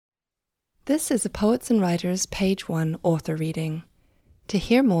This is a Poets and Writers Page 1 author reading. To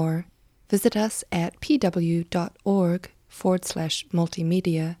hear more, visit us at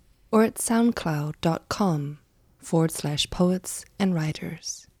pw.org/multimedia or at soundcloud.com/poets and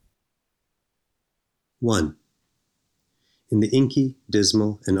writers. 1. In the inky,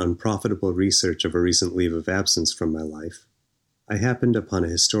 dismal, and unprofitable research of a recent leave of absence from my life, I happened upon a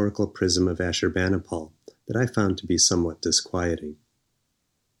historical prism of Ashurbanipal that I found to be somewhat disquieting.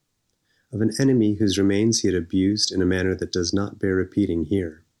 Of an enemy whose remains he had abused in a manner that does not bear repeating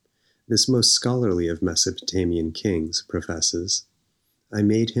here, this most scholarly of Mesopotamian kings professes, "I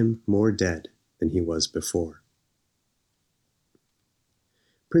made him more dead than he was before."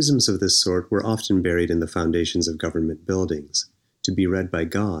 Prisms of this sort were often buried in the foundations of government buildings, to be read by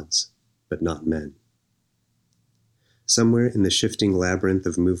gods, but not men. Somewhere in the shifting labyrinth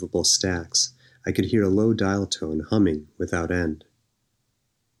of movable stacks, I could hear a low dial tone humming without end.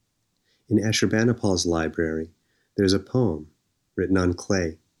 In Ashurbanipal's library, there is a poem, written on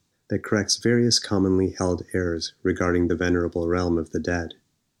clay, that corrects various commonly held errors regarding the venerable realm of the dead.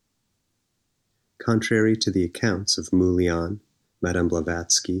 Contrary to the accounts of Moulian, Madame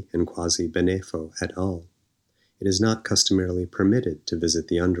Blavatsky, and Quasi-Benefo et al., it is not customarily permitted to visit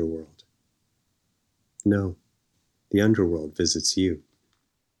the underworld. No, the underworld visits you.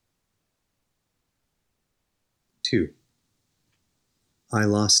 2. I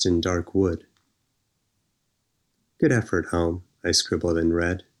lost in dark wood. Good effort, home, I scribbled and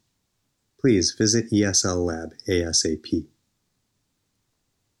read. Please visit ESL Lab ASAP.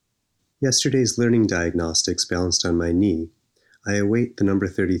 Yesterday's learning diagnostics balanced on my knee, I await the number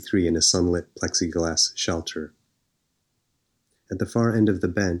 33 in a sunlit plexiglass shelter. At the far end of the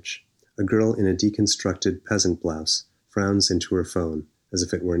bench, a girl in a deconstructed peasant blouse frowns into her phone as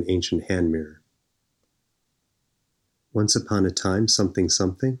if it were an ancient hand mirror. Once upon a time, something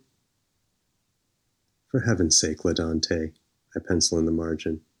something? For heaven's sake, Ladante, I pencil in the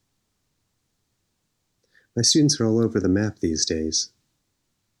margin. My students are all over the map these days.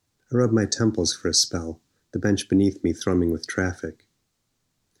 I rub my temples for a spell, the bench beneath me thrumming with traffic.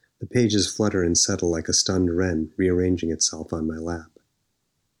 The pages flutter and settle like a stunned wren rearranging itself on my lap.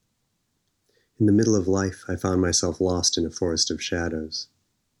 In the middle of life, I found myself lost in a forest of shadows.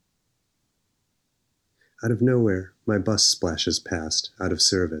 Out of nowhere, my bus splashes past, out of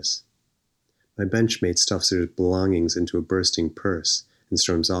service. My benchmate stuffs her belongings into a bursting purse and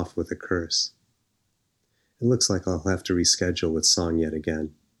storms off with a curse. It looks like I'll have to reschedule with song yet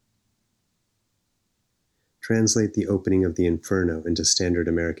again. Translate the opening of the Inferno into standard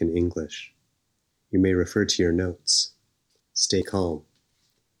American English. You may refer to your notes. Stay calm.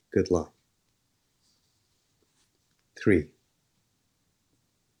 Good luck. 3.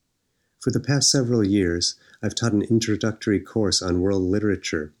 For the past several years, I've taught an introductory course on world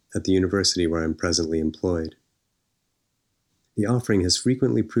literature at the university where I'm presently employed. The offering has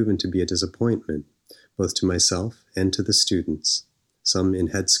frequently proven to be a disappointment, both to myself and to the students, some in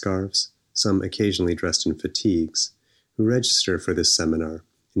headscarves, some occasionally dressed in fatigues, who register for this seminar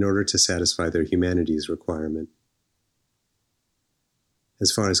in order to satisfy their humanities requirement.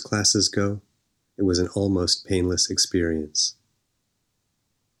 As far as classes go, it was an almost painless experience.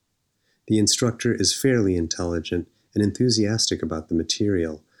 The instructor is fairly intelligent and enthusiastic about the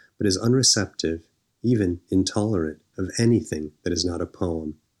material, but is unreceptive, even intolerant, of anything that is not a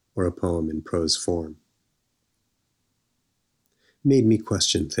poem or a poem in prose form. Made me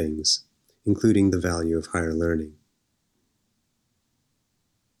question things, including the value of higher learning.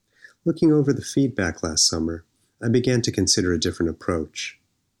 Looking over the feedback last summer, I began to consider a different approach.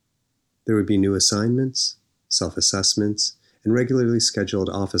 There would be new assignments, self-assessments, and regularly scheduled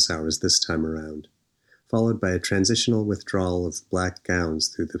office hours this time around, followed by a transitional withdrawal of black gowns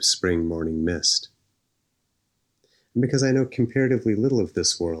through the spring morning mist. And because I know comparatively little of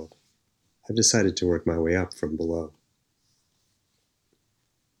this world, I've decided to work my way up from below.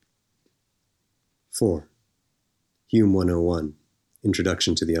 4. Hume 101,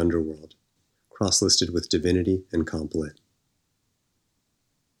 Introduction to the Underworld, cross-listed with Divinity and Comp Lit.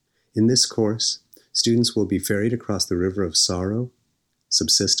 In this course, students will be ferried across the river of sorrow,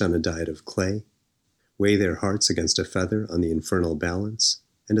 subsist on a diet of clay, weigh their hearts against a feather on the infernal balance,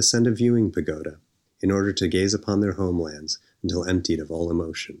 and ascend a viewing pagoda in order to gaze upon their homelands until emptied of all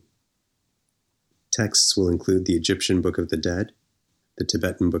emotion. Texts will include the Egyptian Book of the Dead, the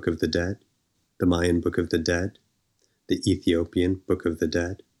Tibetan Book of the Dead, the Mayan Book of the Dead, the Ethiopian Book of the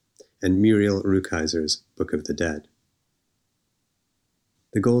Dead, and Muriel Rukeyser's Book of the Dead.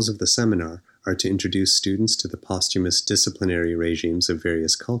 The goals of the seminar are to introduce students to the posthumous disciplinary regimes of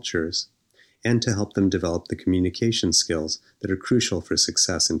various cultures and to help them develop the communication skills that are crucial for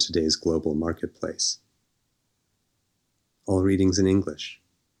success in today's global marketplace. All readings in English.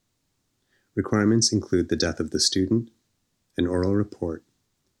 Requirements include the death of the student, an oral report,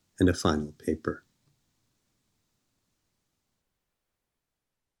 and a final paper.